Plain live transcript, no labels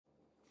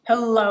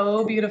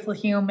Hello, beautiful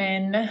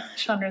human.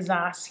 Chandra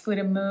Zas, food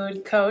and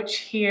mood coach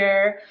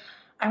here.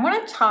 I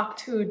want to talk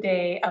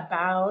today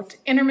about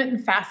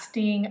intermittent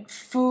fasting,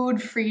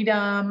 food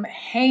freedom,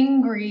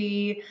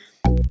 hangry.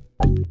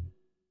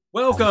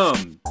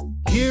 Welcome!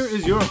 Here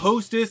is your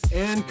hostess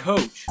and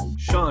coach,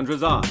 Chandra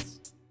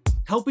Zas,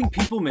 helping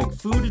people make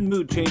food and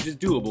mood changes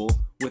doable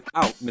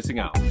without missing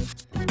out.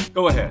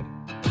 Go ahead,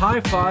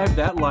 high five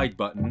that like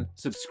button,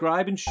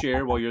 subscribe and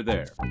share while you're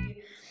there.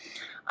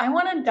 I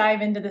want to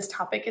dive into this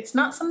topic. It's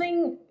not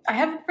something I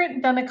have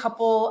done a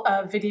couple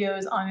of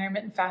videos on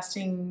intermittent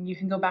fasting. You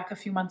can go back a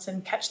few months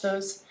and catch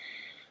those.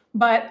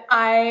 But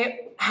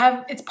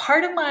it's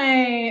part of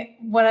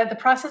the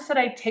process that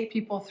I take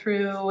people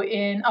through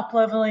in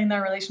up-leveling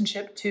their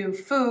relationship to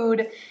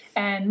food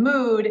and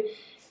mood.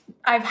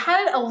 I've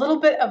had a little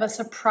bit of a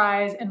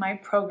surprise in my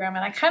program,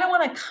 and I kind of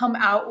want to come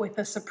out with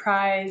a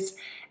surprise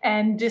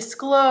and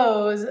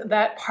disclose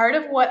that part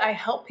of what I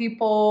help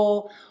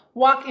people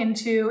walk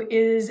into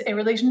is a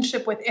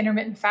relationship with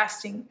intermittent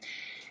fasting.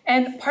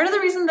 And part of the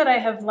reason that I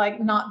have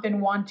not been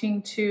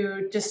wanting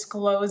to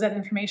disclose that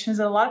information is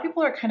that a lot of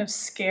people are kind of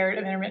scared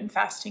of intermittent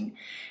fasting.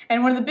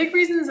 And one of the big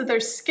reasons that they're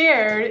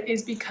scared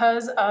is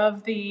because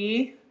of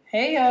the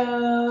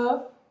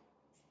hangry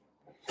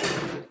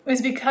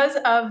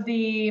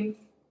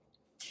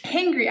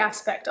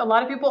aspect. A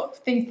lot of people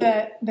think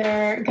that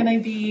they're going to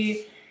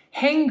be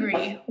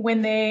hangry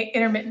when they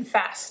intermittent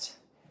fast.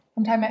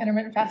 I'm talking about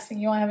intermittent fasting.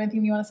 You want to have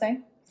anything you want to say?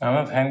 I'm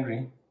not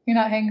hungry. You're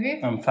not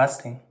hangry? I'm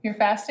fasting. You're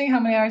fasting? How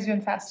many hours are you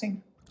in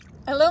fasting?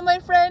 Hello, my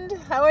friend.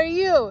 How are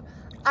you?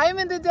 I'm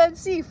in the Dead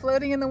Sea,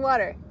 floating in the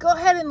water. Go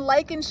ahead and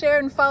like and share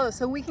and follow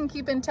so we can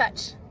keep in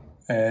touch.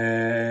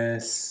 18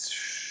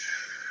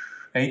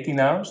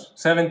 hours?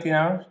 17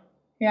 hours?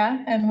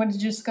 Yeah? And what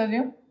did you just go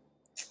do?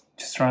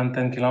 Just around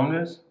 10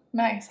 kilometers.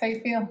 Nice. How you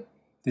feel?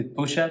 Did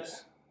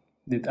push-ups.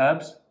 Did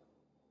abs.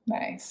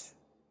 Nice.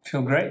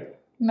 Feel great.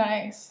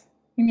 Nice.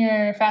 And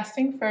you're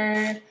fasting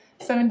for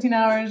 17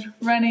 hours,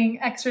 running,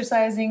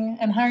 exercising,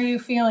 and how are you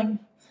feeling?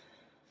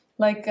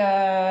 Like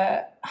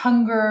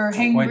hunger,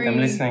 hangry? Wait, I'm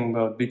listening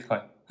about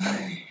Bitcoin.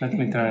 Let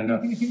me turn it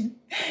off.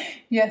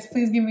 Yes,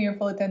 please give me your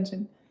full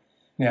attention.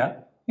 Yeah?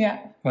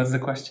 Yeah. What's the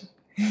question?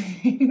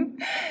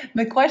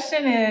 The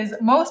question is,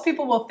 most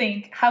people will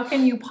think, how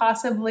can you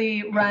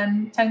possibly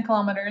run 10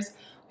 kilometers,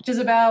 which is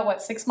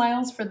about, 6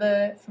 miles for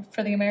the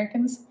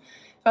Americans?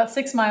 About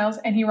 6 miles,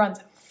 and he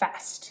runs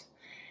fast.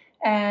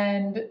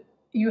 And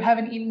you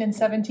haven't eaten in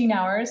 17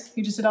 hours.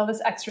 You just did all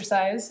this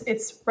exercise.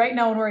 It's right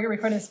now when we're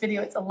recording this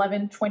video, it's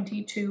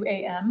 11:22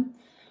 a.m.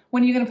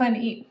 When are you going to plan to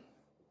eat?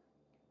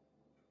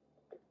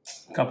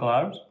 A couple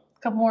hours. A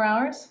couple more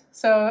hours.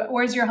 So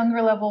where's your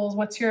hunger levels?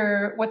 What's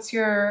your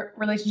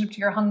relationship to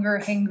your hunger,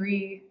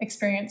 hangry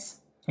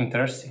experience? I'm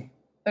thirsty.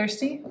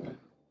 Thirsty?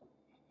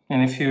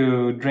 And if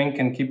you drink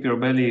and keep your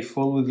belly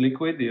full with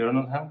liquid, you're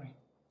not hungry.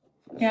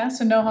 Yeah,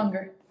 so no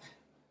hunger.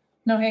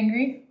 No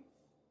hangry?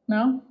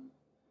 No?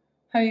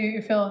 How do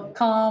you feel?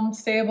 Calm,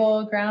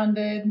 stable,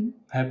 grounded,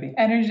 Happy.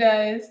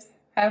 energized,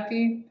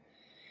 happy?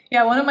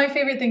 Yeah, one of my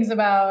favorite things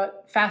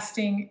about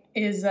fasting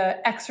is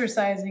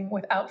exercising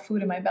without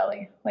food in my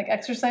belly. Like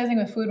exercising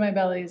with food in my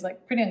belly is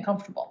pretty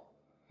uncomfortable.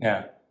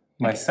 Yeah.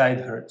 My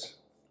side hurts.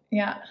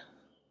 Yeah.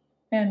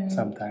 And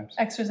sometimes.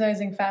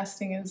 Exercising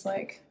fasting is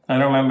I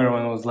don't remember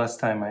when was last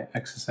time I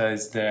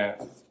exercised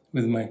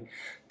with my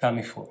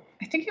tummy full.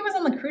 I think it was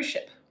on the cruise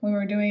ship. We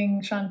were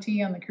doing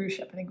Shanti on the cruise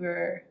ship. I think we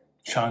were...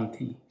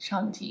 Shanti.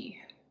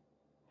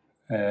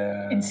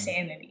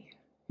 Insanity.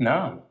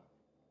 No.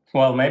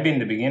 Well, maybe in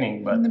the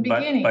beginning, but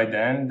by the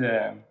end,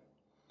 the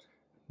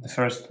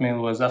first meal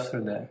was after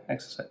the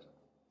exercise.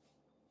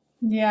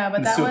 Yeah,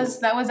 but that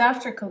was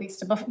after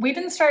Calista. But we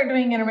didn't start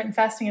doing intermittent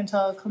fasting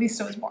until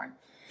Calista was born.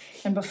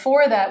 And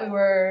before that, we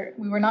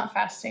were not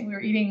fasting. We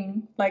were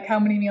eating how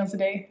many meals a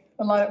day?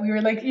 We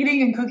were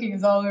eating and cooking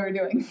is all we were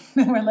doing.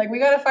 And we're we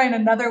got to find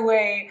another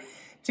way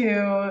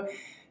to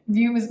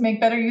make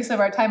better use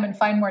of our time and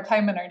find more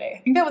time in our day.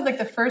 I think that was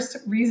the first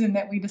reason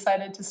that we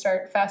decided to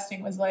start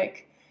fasting was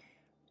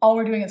all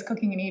we're doing is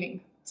cooking and eating.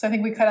 So I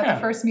think we cut out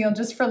the first meal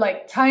just for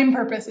time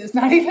purposes,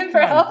 not even for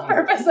health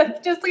purposes.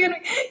 Just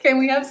can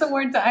we have some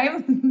more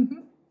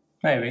time?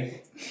 Maybe.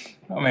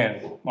 I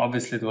mean,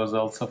 obviously it was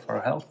also for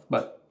health,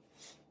 but...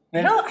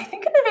 Yeah. No, I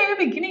think at the very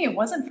beginning it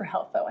wasn't for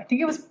health though. I think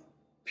it was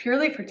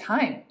purely for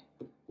time.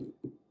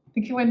 I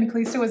think when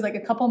Calista was a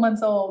couple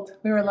months old,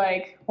 we were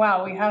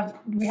wow, we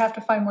have to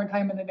find more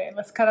time in the day.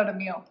 Let's cut out a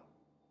meal.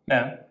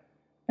 Yeah.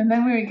 And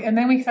then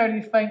we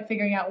started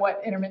figuring out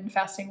what intermittent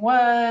fasting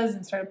was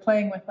and started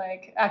playing with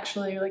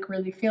actually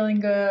really feeling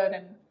good.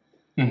 And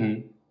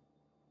mm-hmm.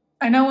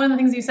 I know one of the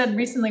things you said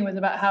recently was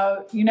about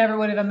how you never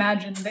would have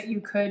imagined that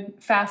you could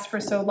fast for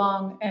so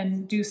long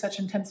and do such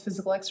intense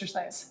physical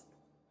exercise.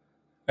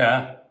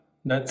 Yeah,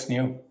 that's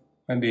new.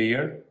 Maybe a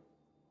year.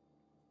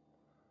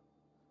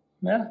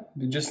 Yeah,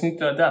 you just need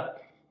to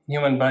adapt.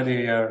 Human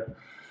bodies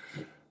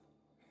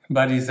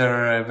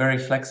are very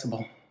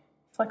flexible.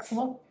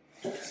 Flexible?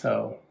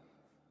 So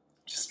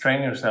just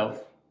train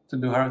yourself to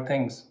do hard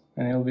things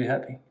and you'll be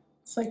happy.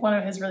 It's like one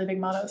of his really big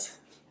mottos.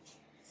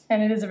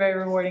 And it is a very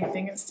rewarding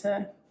thing, is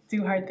to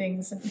do hard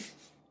things. And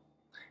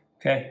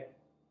okay.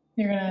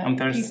 You're going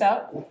to peace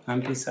out?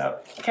 I'm peace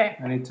out. Okay.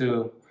 I need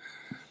to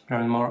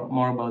learn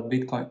more about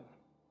Bitcoin,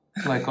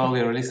 like all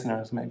your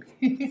listeners, maybe.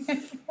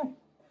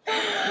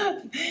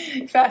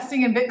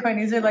 Fasting and Bitcoin,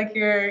 these are like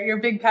your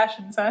big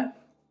passions, huh?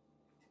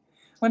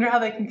 Wonder how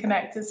they can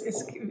connect. Is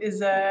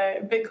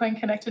Bitcoin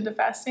connected to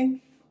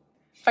fasting?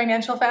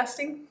 Financial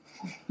fasting?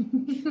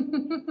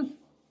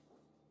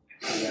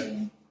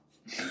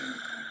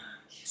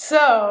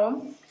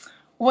 So,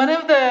 one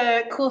of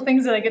the cool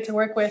things that I get to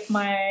work with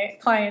my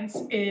clients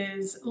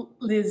is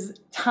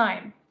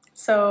time.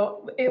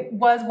 So it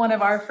was one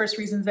of our first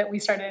reasons that we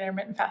started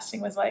intermittent fasting,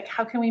 was like,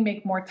 how can we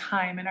make more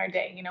time in our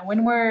day? You know,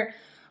 when we're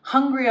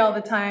hungry all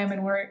the time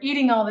and we're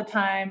eating all the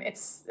time,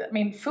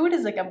 food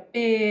is like a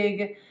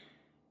big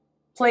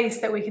place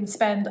that we can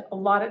spend a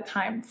lot of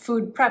time.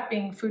 Food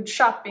prepping, food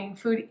shopping,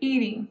 food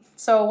eating.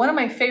 So one of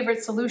my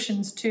favorite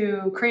solutions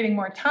to creating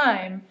more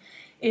time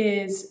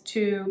is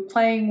to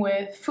playing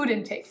with food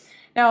intake.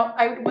 Now,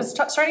 I was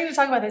starting to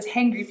talk about this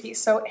hangry piece.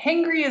 So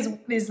hangry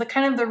is the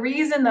kind of the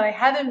reason that I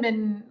haven't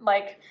been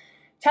like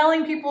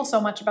telling people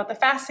so much about the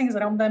fasting, is I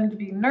don't want them to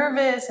be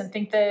nervous and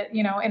think that,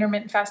 you know,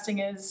 intermittent fasting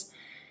is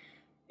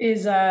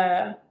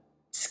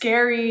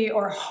scary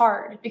or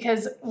hard.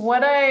 Because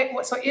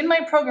so in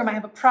my program, I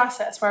have a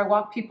process where I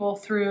walk people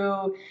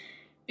through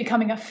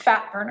becoming a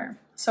fat burner.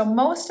 So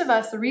most of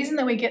us, the reason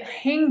that we get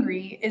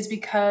hangry is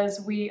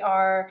because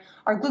our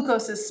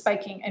glucose is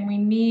spiking, and we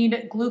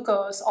need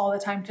glucose all the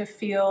time to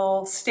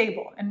feel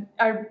stable. And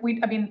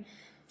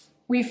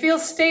we feel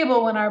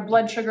stable when our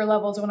blood sugar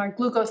levels, when our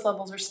glucose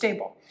levels are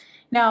stable.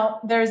 Now,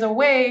 there's a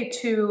way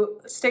to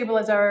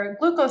stabilize our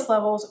glucose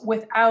levels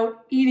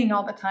without eating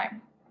all the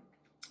time.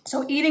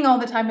 So eating all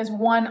the time is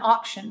one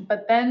option,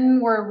 but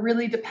then we're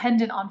really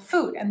dependent on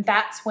food. And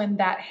that's when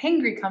that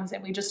hangry comes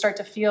in. We just start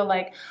to feel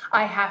like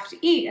I have to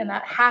eat, and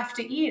that have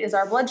to eat is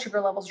our blood sugar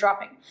levels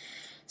dropping.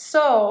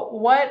 So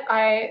what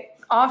I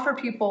offer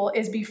people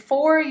is,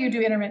 before you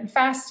do intermittent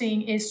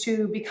fasting, is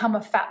to become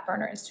a fat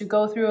burner, is to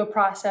go through a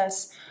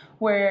process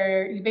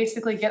where you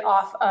basically get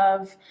off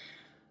of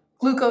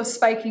glucose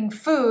spiking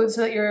food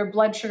so that your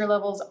blood sugar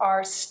levels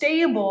are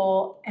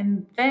stable.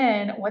 And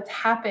then what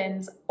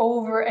happens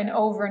over and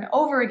over and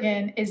over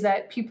again is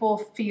that people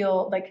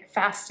feel like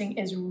fasting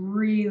is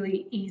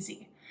really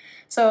easy.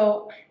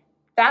 So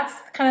that's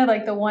kind of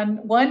like the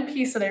one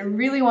piece that I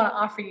really want to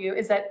offer you,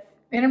 is that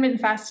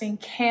intermittent fasting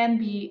can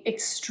be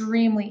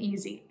extremely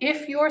easy.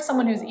 If you're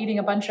someone who's eating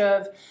a bunch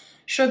of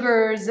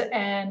sugars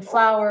and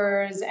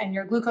flours and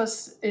your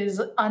glucose is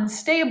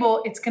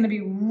unstable, it's going to be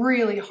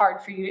really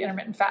hard for you to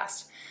intermittent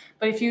fast.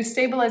 But if you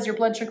stabilize your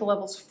blood sugar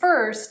levels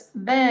first,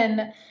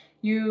 then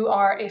you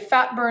are a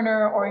fat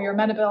burner, or you're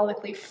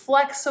metabolically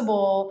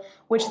flexible,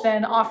 which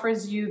then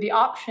offers you the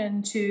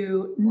option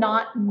to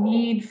not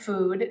need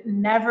food,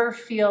 never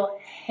feel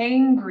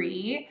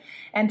hangry,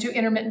 and to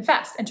intermittent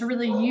fast, and to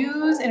really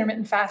use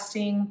intermittent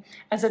fasting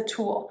as a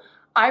tool.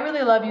 I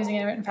really love using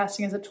intermittent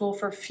fasting as a tool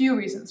for a few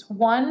reasons.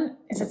 One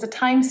is it's a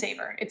time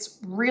saver. It's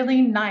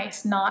really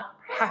nice not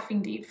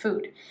having to eat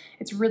food.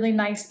 It's really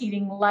nice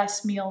eating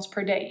less meals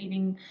per day,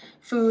 eating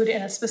food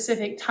in a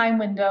specific time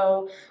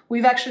window.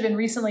 We've actually been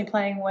recently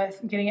playing with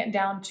getting it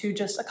down to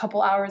just a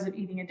couple hours of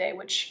eating a day,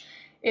 which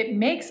it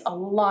makes a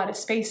lot of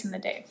space in the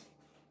day.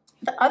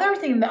 The other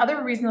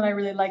reason that I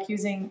really like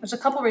using, there's a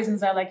couple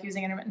reasons I like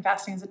using intermittent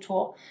fasting as a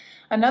tool.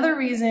 Another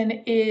reason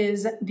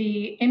is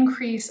the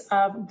increase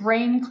of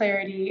brain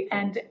clarity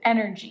and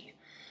energy.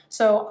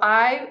 So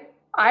I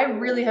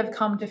really have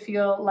come to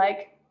feel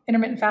like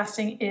intermittent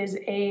fasting is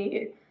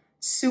a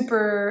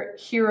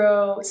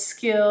superhero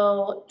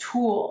skill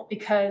tool,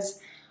 because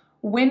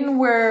when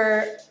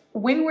we're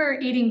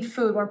eating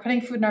food, when we're putting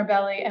food in our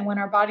belly, and when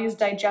our body is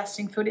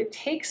digesting food, it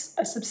takes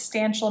a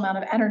substantial amount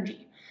of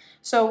energy.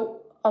 So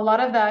a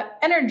lot of that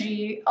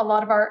energy, a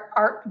lot of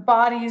our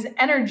body's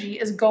energy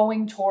is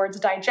going towards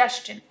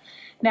digestion.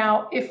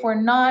 Now, if we're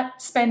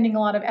not spending a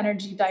lot of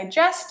energy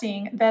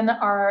digesting, then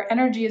our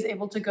energy is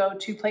able to go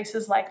to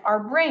places like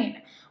our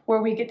brain,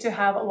 where we get to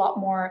have a lot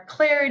more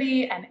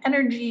clarity and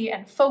energy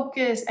and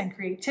focus and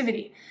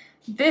creativity.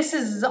 This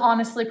is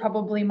honestly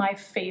probably my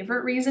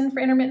favorite reason for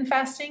intermittent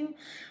fasting.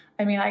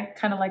 I mean, I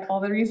kind of like all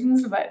the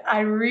reasons, but I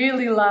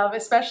really love,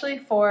 especially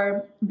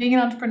for being an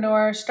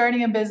entrepreneur,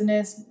 starting a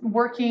business,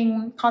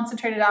 working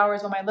concentrated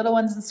hours while my little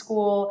one's in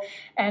school,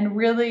 and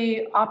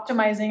really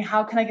optimizing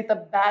how can I get the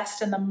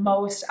best and the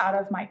most out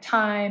of my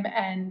time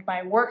and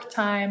my work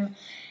time.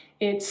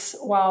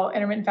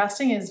 Intermittent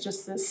fasting is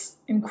just this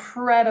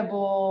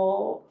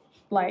incredible,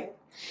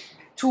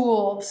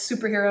 tool,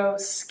 superhero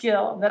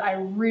skill that I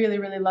really,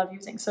 really love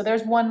using. So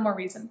there's one more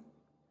reason.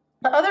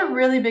 The other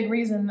really big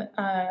reason,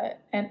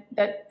 and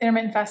that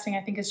intermittent fasting,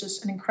 I think, is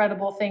just an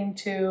incredible thing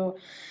to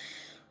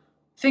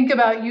think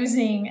about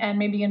using and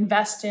maybe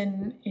invest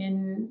in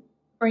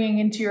bringing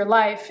into your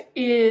life,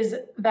 is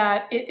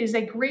that it is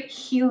a great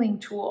healing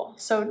tool.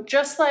 So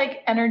just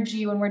like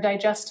energy, when we're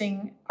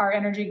digesting, our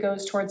energy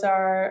goes towards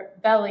our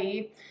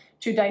belly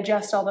to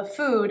digest all the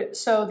food.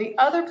 So the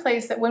other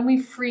place that when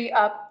we free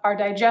up our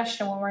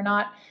digestion, when we're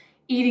not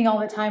eating all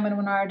the time and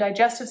when our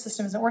digestive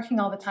system isn't working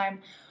all the time,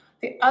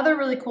 the other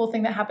really cool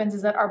thing that happens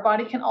is that our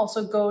body can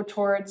also go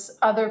towards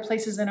other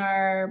places in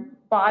our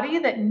body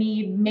that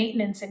need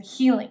maintenance and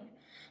healing.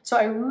 So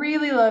I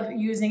really love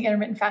using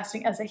intermittent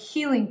fasting as a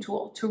healing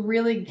tool to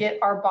really give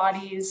our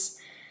bodies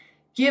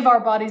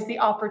the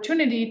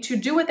opportunity to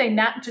do what they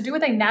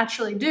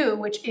naturally do,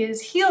 which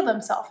is heal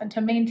themselves and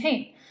to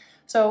maintain.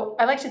 So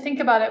I like to think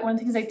about it. One of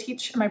the things I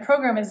teach in my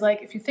program is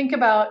like, if you think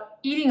about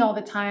eating all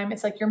the time,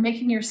 it's like you're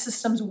making your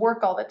systems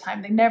work all the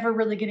time. They're never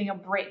really getting a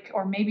break,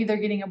 or maybe they're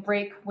getting a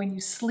break when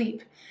you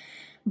sleep.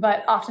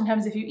 But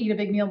oftentimes if you eat a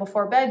big meal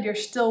before bed, you're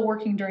still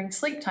working during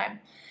sleep time.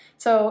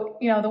 So,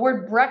 the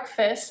word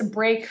breakfast,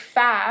 break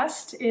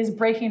fast, is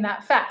breaking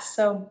that fast.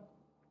 So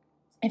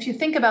if you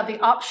think about the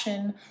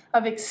option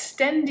of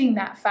extending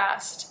that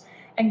fast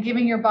and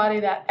giving your body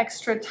that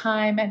extra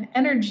time and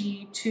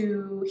energy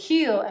to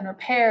heal and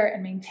repair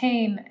and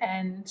maintain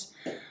and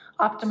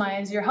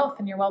optimize your health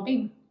and your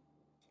well-being.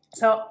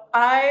 So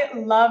I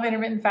love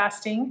intermittent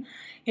fasting.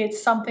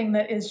 It's something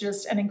that is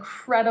just an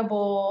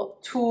incredible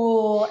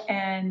tool.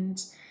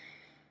 And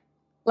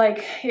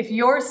like, if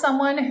you're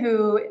someone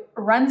who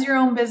runs your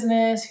own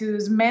business,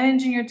 who's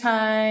managing your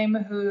time,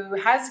 who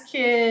has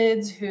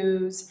kids,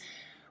 who's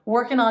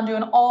working on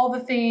doing all the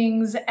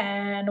things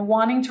and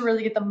wanting to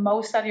really get the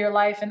most out of your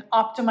life and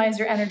optimize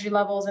your energy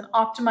levels and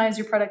optimize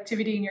your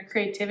productivity and your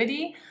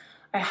creativity,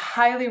 I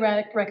highly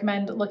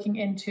recommend looking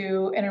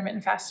into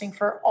intermittent fasting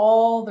for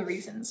all the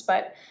reasons.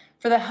 But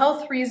for the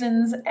health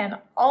reasons, and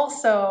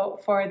also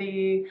for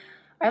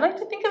I like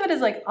to think of it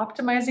as like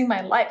optimizing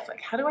my life.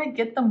 Like, how do I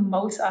get the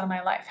most out of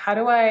my life? How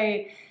do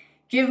I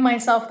give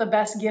myself the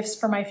best gifts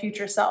for my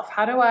future self?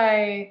 How do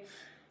I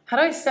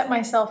set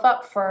myself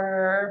up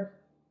for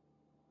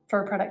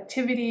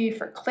productivity,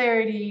 for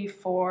clarity,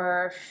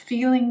 for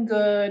feeling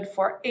good,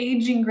 for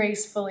aging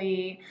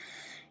gracefully?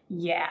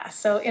 Yeah,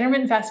 so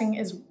intermittent fasting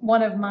is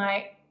one of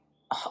my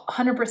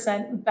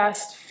 100%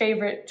 best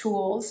favorite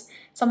tools.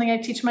 Something I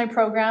teach in my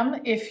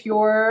program. If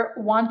you're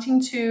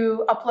wanting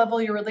to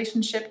up-level your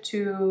relationship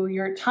to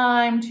your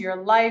time, to your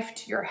life,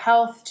 to your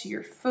health, to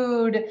your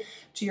food,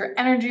 to your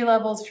energy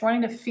levels, if you're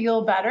wanting to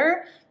feel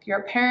better, if you're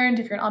a parent,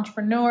 if you're an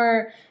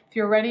entrepreneur, if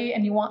you're ready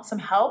and you want some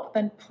help,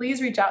 then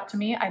please reach out to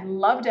me. I'd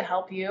love to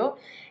help you.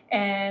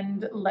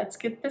 And let's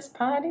get this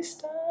party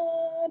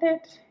started.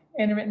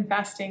 Intermittent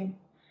fasting.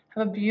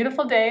 Have a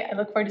beautiful day. I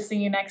look forward to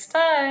seeing you next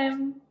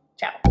time.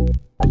 Ciao.